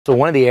So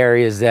one of the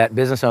areas that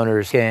business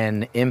owners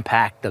can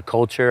impact the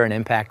culture and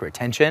impact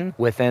retention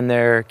within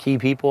their key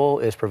people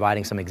is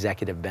providing some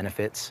executive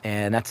benefits.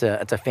 And that's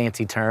a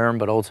fancy term,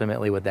 but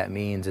ultimately what that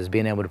means is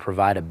being able to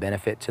provide a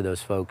benefit to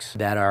those folks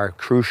that are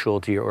crucial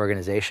to your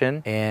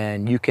organization.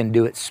 And you can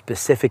do it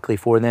specifically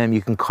for them.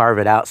 You can carve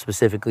it out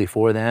specifically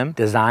for them,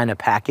 design a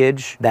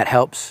package that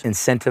helps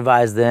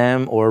incentivize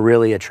them or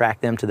really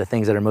attract them to the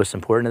things that are most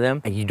important to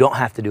them. And you don't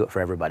have to do it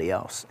for everybody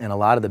else. And a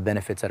lot of the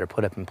benefits that are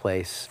put up in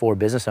place for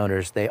business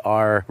owners, they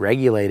are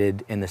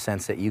regulated in the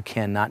sense that you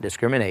cannot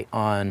discriminate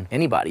on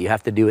anybody. You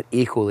have to do it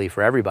equally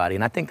for everybody.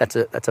 And I think that's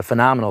a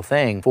phenomenal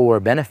thing for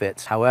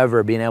benefits.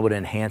 However, being able to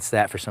enhance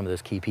that for some of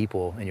those key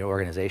people in your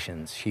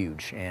organization is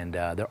huge. And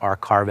there are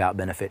carve-out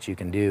benefits you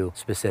can do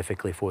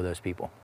specifically for those people.